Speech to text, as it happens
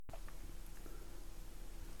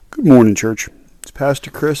Good morning, church. It's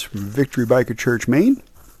Pastor Chris from Victory Biker Church, Maine,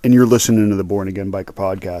 and you're listening to the Born Again Biker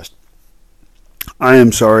podcast. I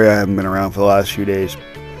am sorry I haven't been around for the last few days.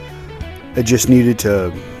 I just needed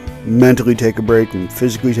to mentally take a break and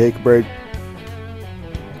physically take a break.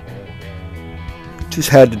 Just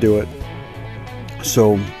had to do it.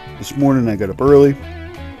 So this morning I got up early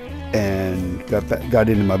and got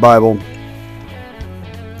into my Bible,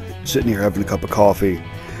 sitting here having a cup of coffee.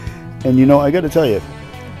 And I got to tell you,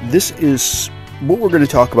 this is what we're going to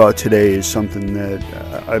talk about today is something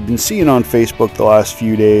that I've been seeing on Facebook the last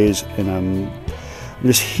few days, and I'm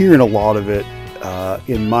just hearing a lot of it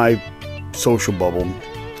in my social bubble.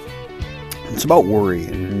 It's about worry,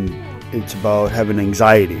 and it's about having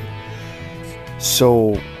anxiety.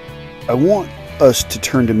 So I want us to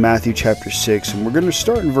turn to Matthew chapter 6, and we're going to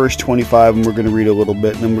start in verse 25, and we're going to read a little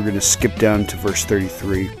bit, and then we're going to skip down to verse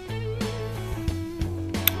 33.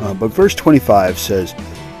 But verse 25 says,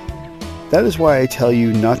 "That is why I tell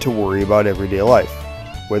you not to worry about everyday life,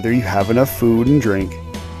 whether you have enough food and drink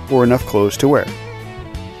or enough clothes to wear.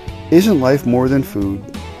 Isn't life more than food,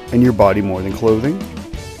 and your body more than clothing?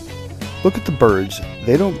 Look at the birds.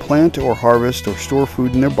 They don't plant or harvest or store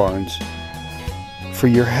food in their barns, for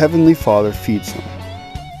your heavenly Father feeds them.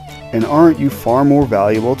 And aren't you far more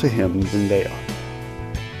valuable to Him than they are?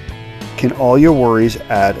 Can all your worries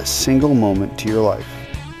add a single moment to your life?"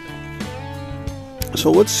 So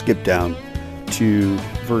let's skip down to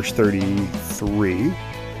verse 33.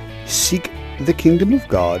 "Seek the kingdom of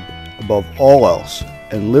God above all else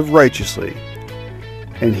and live righteously,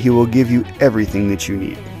 and He will give you everything that you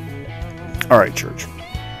need." All right, church.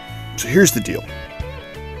 So here's the deal.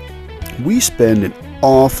 We spend an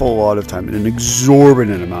awful lot of time, an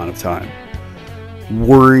exorbitant amount of time,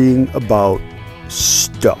 worrying about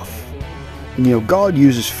stuff. And, God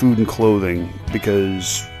uses food and clothing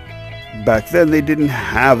because back then they didn't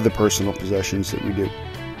have the personal possessions that we do.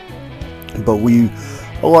 But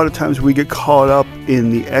a lot of times we get caught up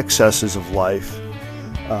in the excesses of life,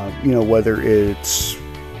 whether it's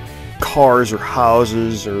cars or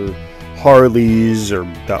houses or Harleys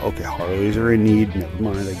Harleys are in need. Never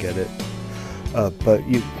mind, I get it.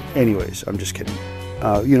 Anyways, I'm just kidding.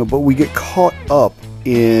 But we get caught up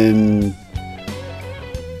in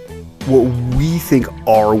what we think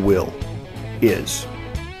our will is.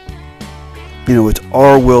 It's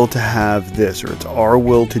our will to have this, or it's our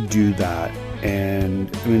will to do that. And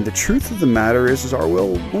the truth of the matter is our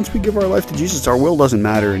will, once we give our life to Jesus, our will doesn't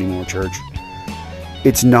matter anymore, church.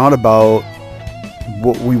 It's not about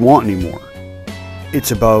what we want anymore.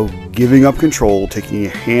 It's about giving up control, taking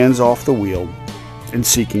your hands off the wheel, and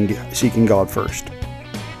seeking God first.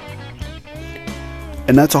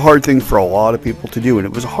 And that's a hard thing for a lot of people to do, and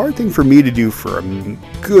it was a hard thing for me to do for a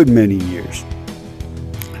good many years.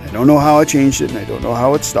 I don't know how I changed it, and I don't know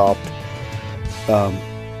how it stopped.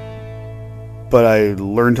 But I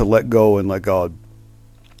learned to let go and let God.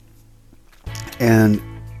 And,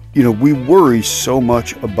 we worry so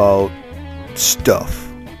much about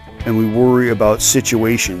stuff. And we worry about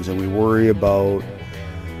situations. And we worry about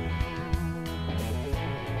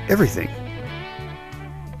everything.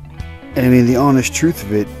 And the honest truth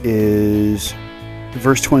of it is,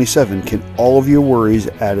 verse 27, can all of your worries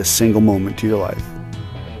add a single moment to your life?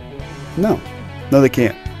 No, they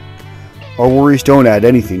can't. Our worries don't add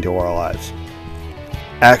anything to our lives.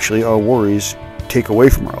 Actually, our worries take away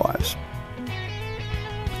from our lives.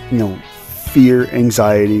 Fear,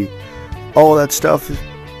 anxiety, all that stuff,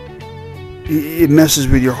 it messes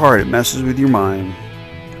with your heart, it messes with your mind,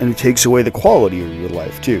 and it takes away the quality of your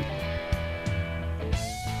life too.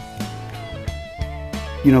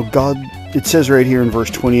 God, it says right here in verse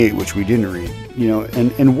 28, which we didn't read,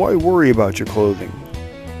 and why worry about your clothing?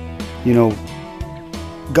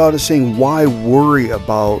 God is saying, why worry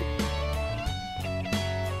about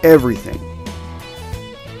everything?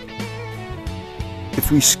 If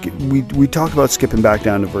we talked about skipping back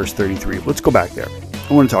down to verse 33. Let's go back there.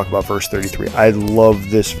 I want to talk about verse 33. I love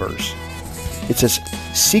this verse. It says,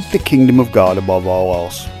 "Seek the kingdom of God above all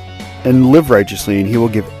else, and live righteously, and He will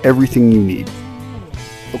give everything you need."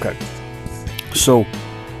 Okay. So,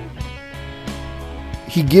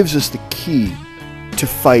 He gives us the key to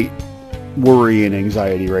fight worry and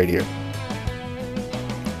anxiety right here.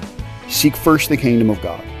 Seek first the kingdom of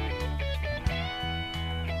God.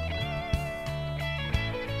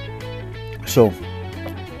 So,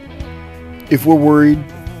 if we're worried,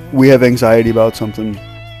 we have anxiety about something,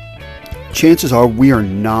 chances are we are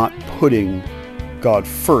not putting God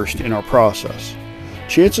first in our process.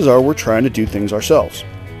 Chances are we're trying to do things ourselves.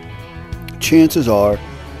 Chances are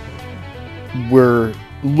we're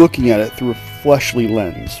looking at it through a fleshly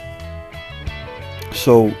lens.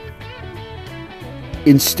 So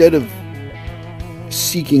instead of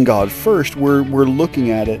seeking God first, we're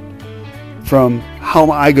looking at it from, how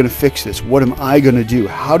am I going to fix this? What am I going to do?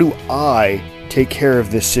 How do I take care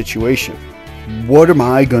of this situation? What am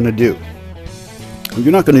I going to do?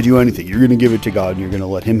 You're not going to do anything. You're going to give it to God and you're going to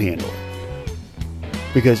let Him handle it.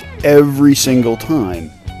 Because every single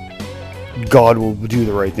time, God will do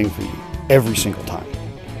the right thing for you. Every single time.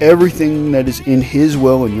 Everything that is in His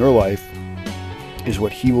will in your life is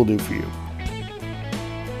what He will do for you.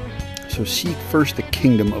 So seek first the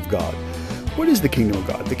kingdom of God. What is the kingdom of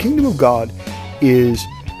God? The kingdom of God is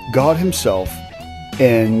God Himself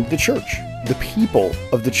and the church, the people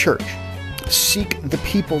of the church. Seek the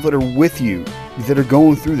people that are with you, that are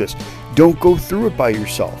going through this. Don't go through it by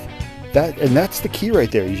yourself. That's the key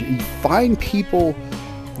right there. You find people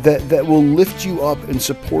that will lift you up and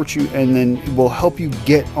support you, and then will help you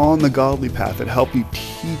get on the godly path, that help you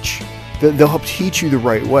teach, they'll help teach you the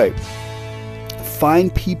right way.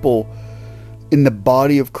 Find people in the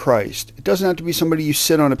body of Christ. It doesn't have to be somebody you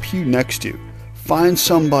sit on a pew next to. Find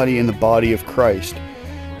somebody in the body of Christ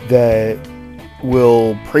that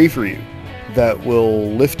will pray for you, that will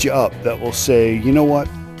lift you up, that will say, you know what?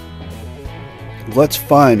 Let's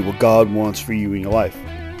find what God wants for you in your life.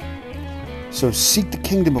 So seek the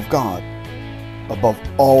kingdom of God above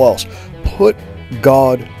all else. Put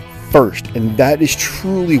God first. And that is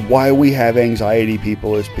truly why we have anxiety,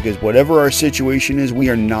 people, is because whatever our situation is, we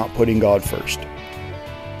are not putting God first.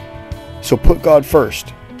 So put God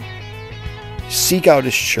first. Seek out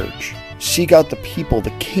His church. Seek out the people,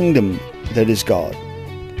 the kingdom that is God.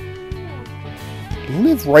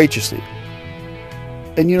 Live righteously.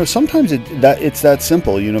 And sometimes it's that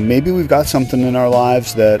simple. Maybe we've got something in our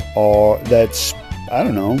lives that's I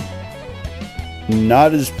don't know,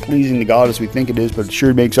 not as pleasing to God as we think it is, but it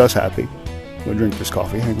sure makes us happy. I'm gonna drink this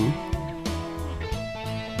coffee. Hang on.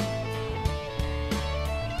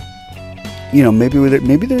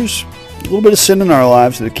 Maybe there's a little bit of sin in our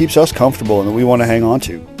lives that keeps us comfortable and that we want to hang on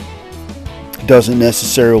to. It doesn't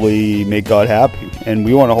necessarily make God happy, and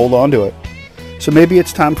we want to hold on to it. So maybe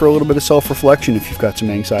it's time for a little bit of self-reflection if you've got some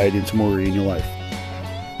anxiety and some worry in your life.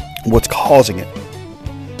 What's causing it?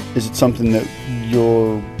 Is it something that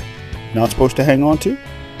you're not supposed to hang on to?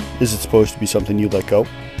 Is it supposed to be something you let go?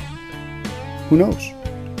 Who knows?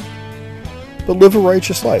 But live a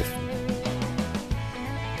righteous life.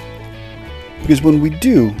 Because when we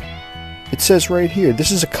do, it says right here, this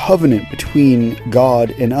is a covenant between God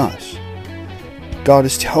and us. God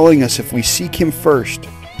is telling us if we seek Him first,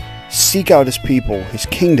 seek out His people, His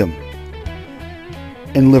kingdom,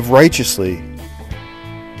 and live righteously,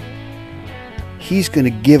 He's going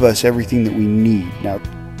to give us everything that we need. Now,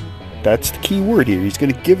 that's the key word here. He's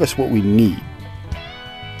going to give us what we need.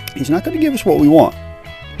 He's not going to give us what we want.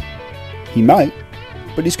 He might,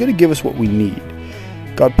 but He's going to give us what we need.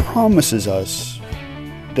 God promises us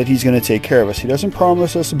that He's going to take care of us. He doesn't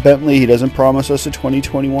promise us a Bentley. He doesn't promise us a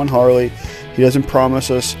 2021 Harley. He doesn't promise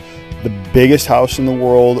us the biggest house in the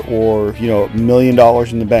world or, $1 million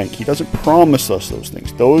in the bank. He doesn't promise us those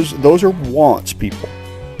things. Those are wants, people.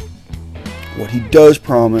 What He does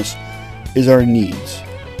promise is our needs.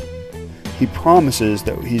 He promises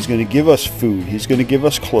that He's going to give us food. He's going to give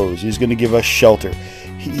us clothes. He's going to give us shelter.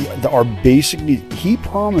 Our basic needs. He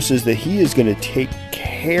promises that He is going to take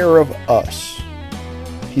care of us.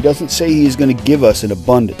 He doesn't say He is going to give us in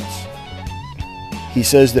abundance. He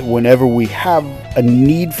says that whenever we have a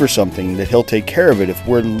need for something, that He'll take care of it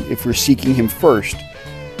if we're seeking Him first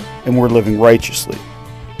and we're living righteously.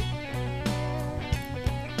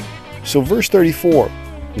 So verse 34,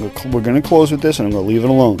 we're going to close with this and I'm going to leave it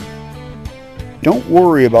alone. Don't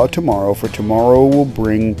worry about tomorrow, for tomorrow will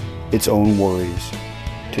bring its own worries.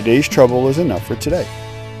 Today's trouble is enough for today.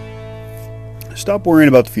 Stop worrying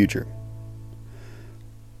about the future.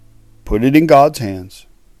 Put it in God's hands.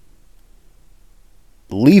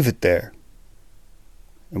 Leave it there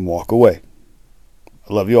and walk away.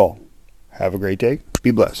 I love you all. Have a great day.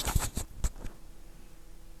 Be blessed.